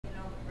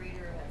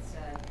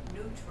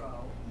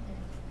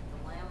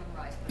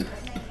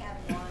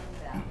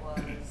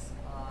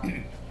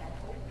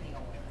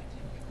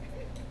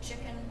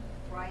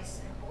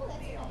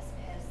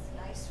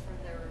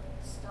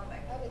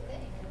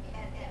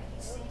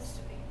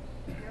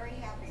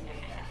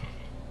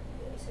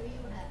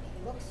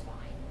looks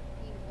fine.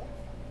 He looks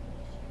fine.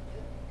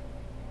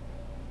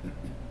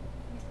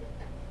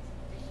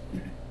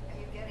 Are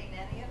you getting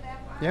any of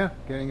that, Bob? Yeah,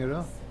 getting it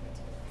all.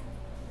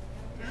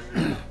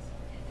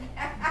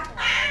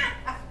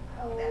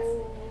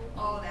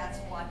 Oh, that's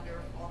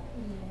wonderful.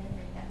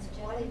 That's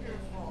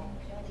wonderful.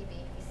 Jelly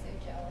bean, he's so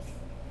jealous.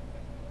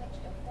 But you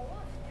don't fall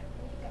off now.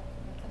 There you go.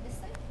 Come this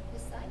side,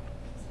 this side.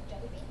 This is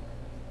jelly bean.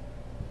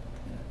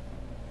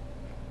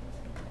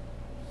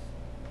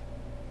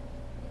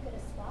 You could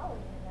have swallowed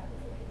him. That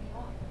was a big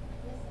yawn.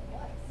 Yes, it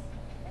was.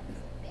 That was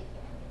a big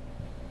yawn.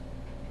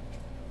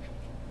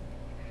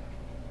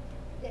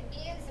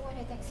 Ian's the one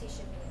who thinks he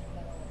should be in the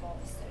middle of all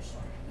the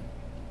social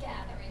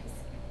gatherings.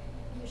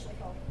 Usually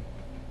he'll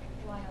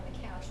lie on the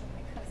couch with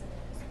my cousin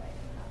and his wife.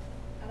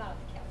 Not on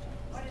the couch. On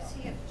his What is dog.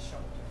 he at the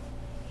shoulder?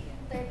 Ian?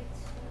 32.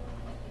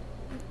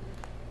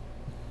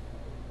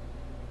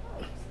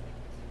 Oh, I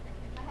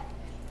have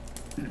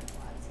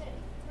well, it's gonna be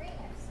 3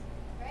 next,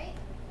 right?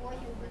 Or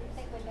you wouldn't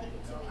think would make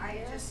it to a I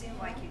year? just seemed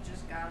like you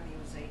just got him, he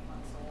was 8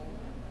 months old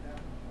and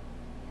whatever.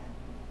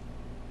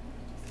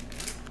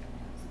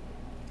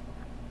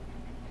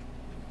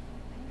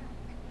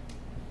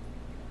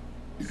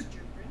 Mr.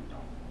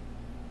 Brindle.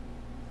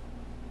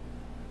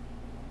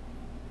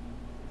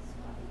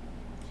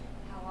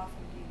 How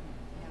often do you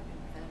have him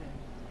vetted?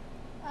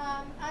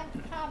 I'm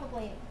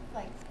probably,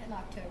 like, in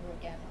October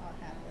again, I'll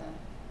have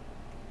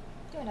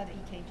do another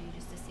EKG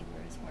just to see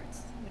what his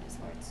heart's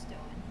doing.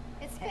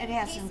 It's It been,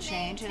 hasn't he's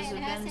changed. Has it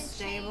maintained- been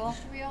stable?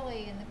 hasn't changed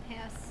really in the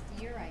past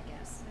year, I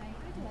guess. I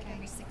do like Okay.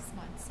 every 6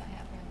 months I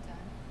have him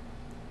done.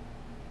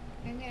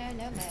 And,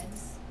 no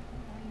meds,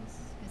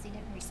 because he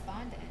didn't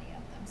respond to any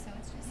of them, so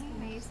it's just Yeah.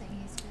 amazing.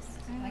 He's just,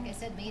 like I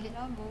said, made it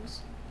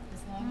Numbers.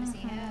 as long as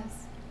he Mhm.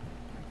 has.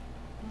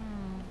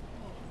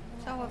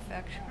 So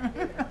affectionate.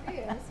 He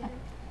is, yeah.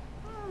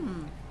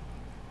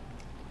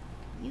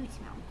 You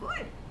smell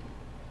good.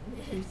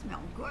 You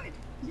smell good.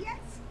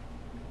 Yes,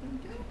 you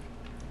do.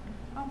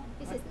 Oh,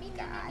 He my says, me,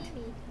 God. me,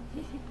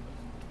 me, me.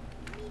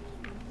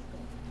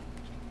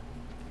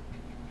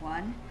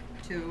 1,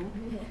 2,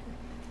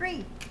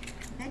 3.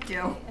 That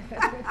do. Rogue,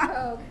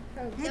 That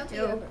don't be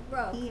do. over,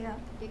 Rogue. Yeah.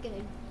 You're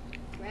gonna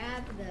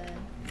grab the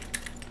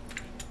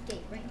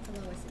gate right into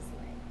Lois's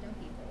leg. Don't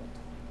be bold.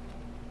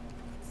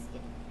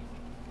 Skinny.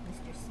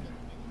 Mr.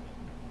 Skinny Mini.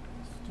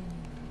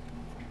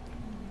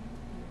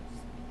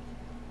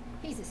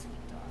 He's a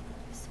sweet dog,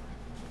 this one.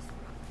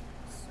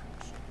 He's so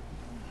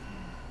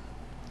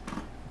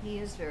He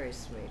is very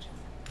sweet.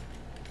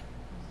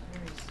 He's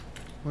very sweet.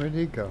 Where'd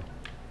he go?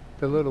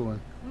 The little one.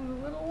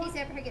 He's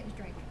ever getting a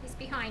drink. He's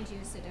behind you,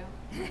 so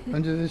don't.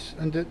 Under this,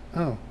 oh. There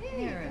There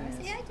you it go.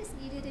 is. See, I just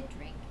needed a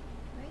drink,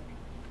 right?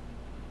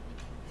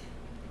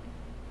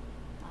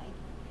 Hi.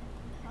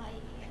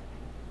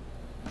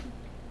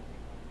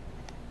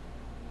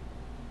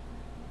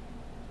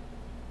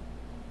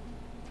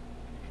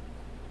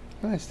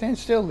 Hi. Stand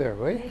still there,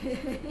 will you? You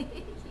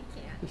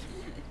can't.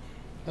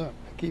 Oh, I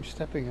keep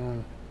stepping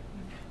on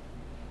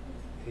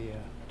the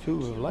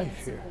tool of life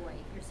Handsome here. boy.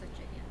 You're such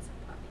a handsome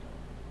puppy dog.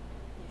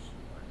 Yes, you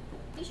are.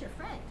 He's your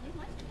friend. You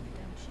like him,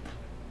 don't you?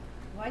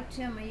 Liked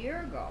him a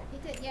year ago. He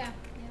did, yeah,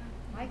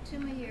 yeah. Liked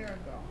him a year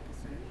ago.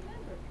 So you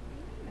remember. You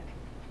remember.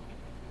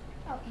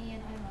 Oh,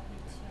 Ian, I love you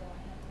too. I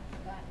haven't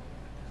forgotten.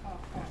 Oh.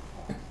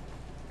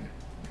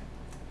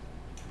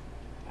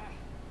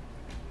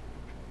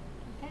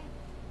 Okay,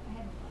 I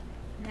have fun.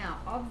 Now,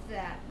 of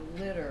that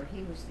litter,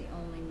 he was the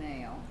only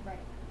male. Right.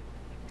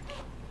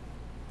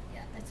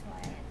 Yeah, that's why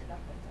I ended up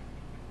with him.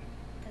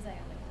 Because I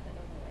only wanted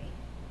a boy.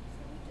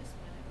 So we just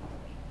went a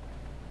boy.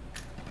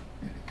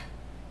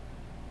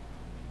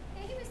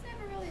 Yeah, he was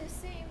never really the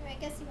same. I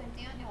guess he went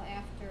downhill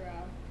after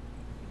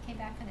he came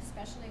back kind of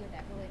specially with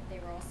that really, they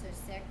were all so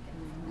sick and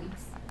for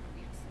weeks and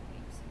weeks and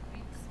weeks and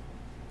weeks.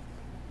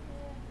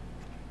 Yeah.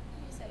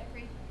 He's had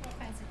all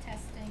kinds of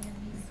testing and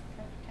he's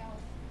perfect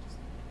health.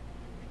 Just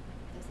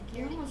doesn't He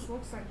care to almost eat.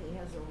 looks like he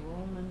has a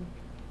Roman.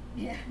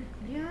 Yeah.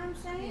 You know what I'm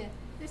saying? Yeah.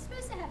 They're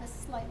supposed to have a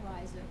slight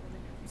rise over the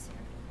nose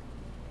here.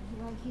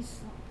 Like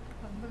he's.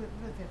 Look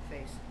at that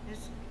face. This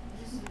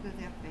is look at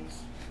that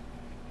face.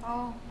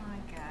 Oh my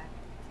God.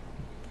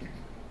 What do you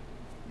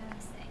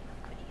say?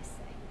 What do you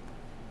say?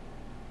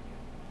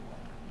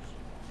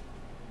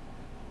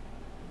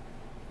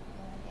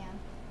 Going down.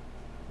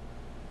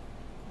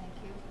 Thank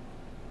you.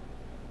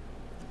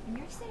 And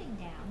you're sitting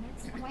down.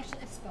 That's, oh, I should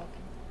have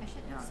spoken. I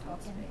shouldn't have No,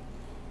 don't spoken. speak.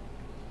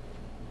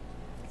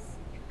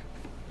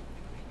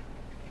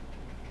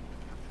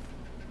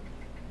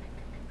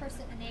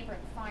 A neighbor in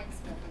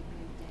Finesville we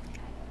moved in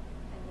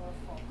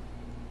Norfolk.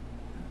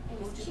 It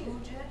was cute. Who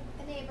did?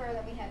 A neighbor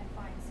that we had in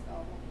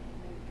Finesville when we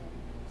moved in,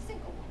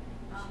 single woman.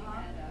 She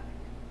Uh-huh. had a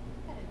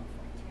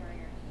Norfolk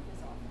terrier. He was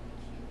awfully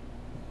cute.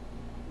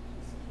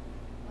 He's cute.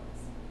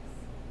 Let's see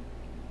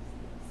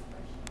his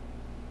expression.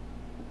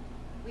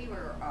 We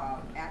were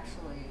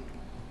actually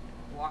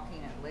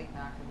walking at Lake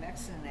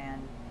Nockamixon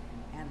and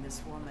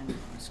this woman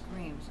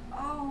screams,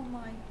 "Oh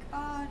my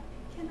God,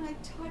 can I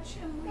touch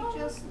him? We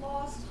just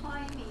lost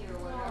Jaime or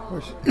whatever."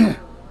 Where's-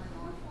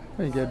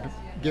 I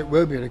get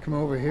Wilby to come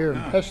over here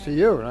and pester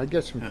you, and I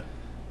get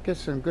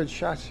some good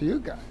shots of you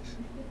guys,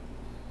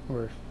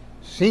 or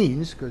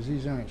scenes, because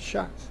these aren't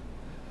shots.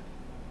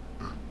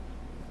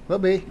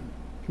 Wilby,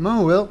 come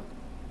on, Will.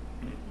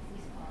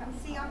 Come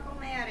see Uncle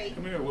Matty.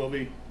 Come here,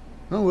 Wilby.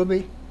 Come on,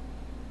 Wilby.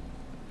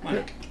 Come on.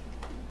 Again,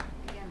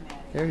 Matty.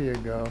 There you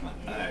go.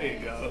 There you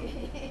go.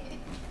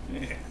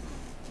 Yeah.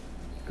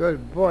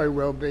 Good boy,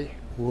 Wilby.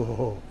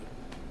 Whoa.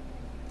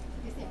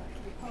 Is there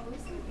a pose?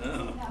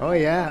 Oh. Oh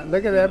yeah,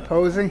 look at that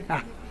posing.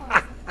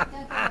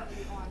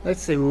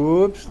 Let's see.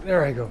 Whoops.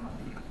 There I go.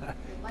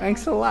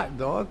 Thanks a lot,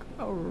 dog.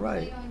 All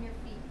right. Lay on your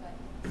feet,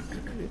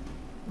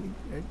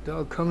 but That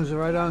dog comes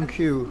right on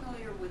cue.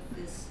 Familiar with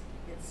this?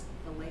 It's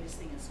the latest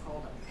thing. It's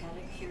called a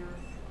pedicure.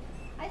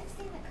 I've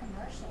seen the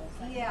commercials.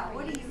 I've Yeah. never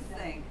What do you used them.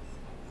 think?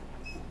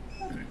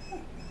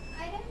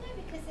 I don't know,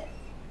 because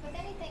with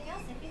anything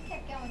else, if you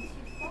kept going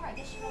too far, I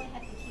guess you really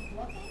have to keep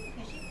looking,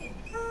 because you could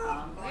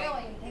I'm going-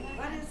 really.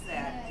 What is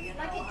that? Yeah, You it's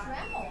like a know,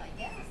 Dremel, I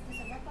guess. Does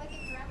it look like a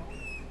Dremel?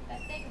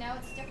 That thing? No,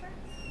 it's different.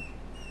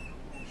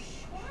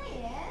 Try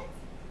it.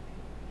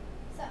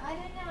 So I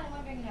don't know. I'm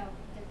wondering, how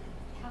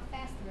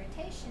fast the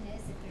rotation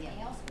is. If their Yeah.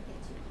 nails would get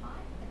too hot.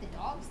 But the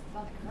dogs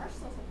on the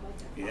commercials look like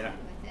they're Yeah.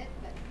 fine with it.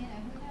 But who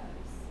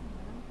knows?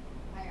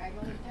 I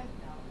really don't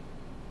know.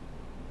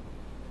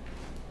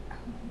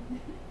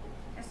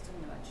 Just a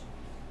nudge.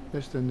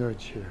 Just a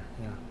nudge here.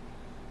 Yeah.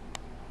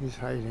 He's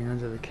hiding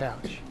under the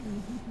couch,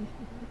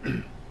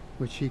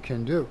 which he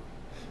can do.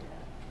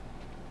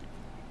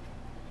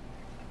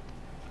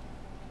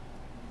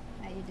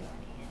 How you doing,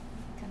 Ian?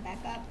 Come back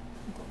up.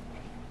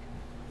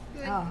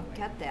 Good. Oh,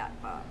 get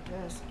that, Bob.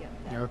 Just get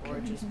that Okay.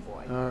 gorgeous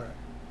boy. All right.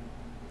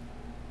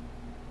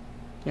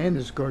 And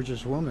this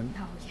gorgeous woman.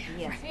 Oh, yeah.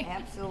 Yes, right.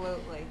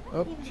 absolutely.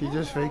 Oh, she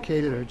just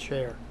vacated her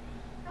chair.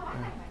 Oh, I have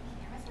my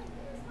camera. So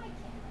where's my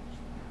camera?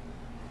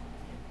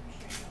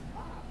 Share the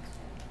box.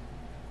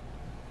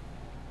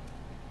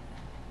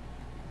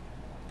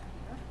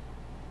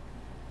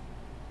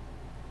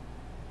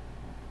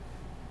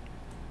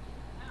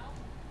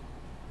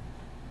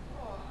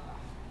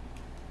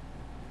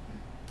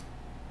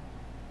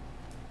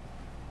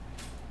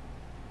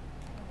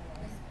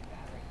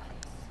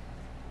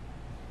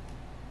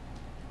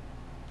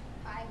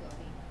 Hi,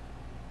 Wilby.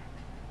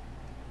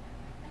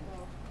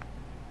 Hello.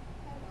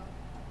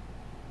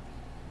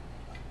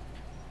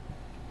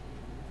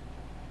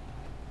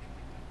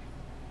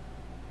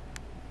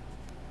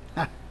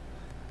 Hello.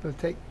 They'll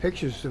take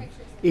pictures of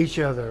each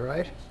other,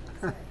 right?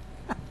 There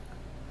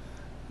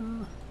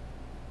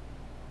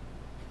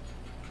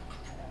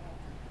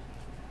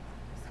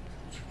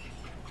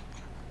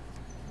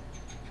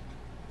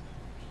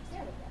we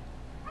go.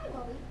 Hi,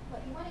 Wilby.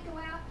 What, you want to go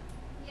out?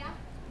 Yeah?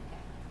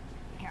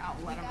 Here, I'll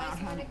You let him out,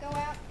 guys want honey. to go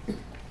out?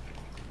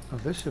 Oh,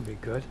 this will be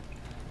good.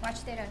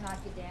 Watch they don't knock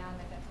you down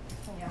with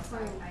it. Pull Yes, through.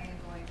 I am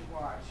going to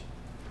watch.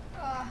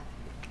 Uh,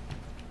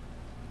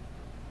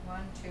 1,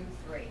 2,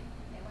 3.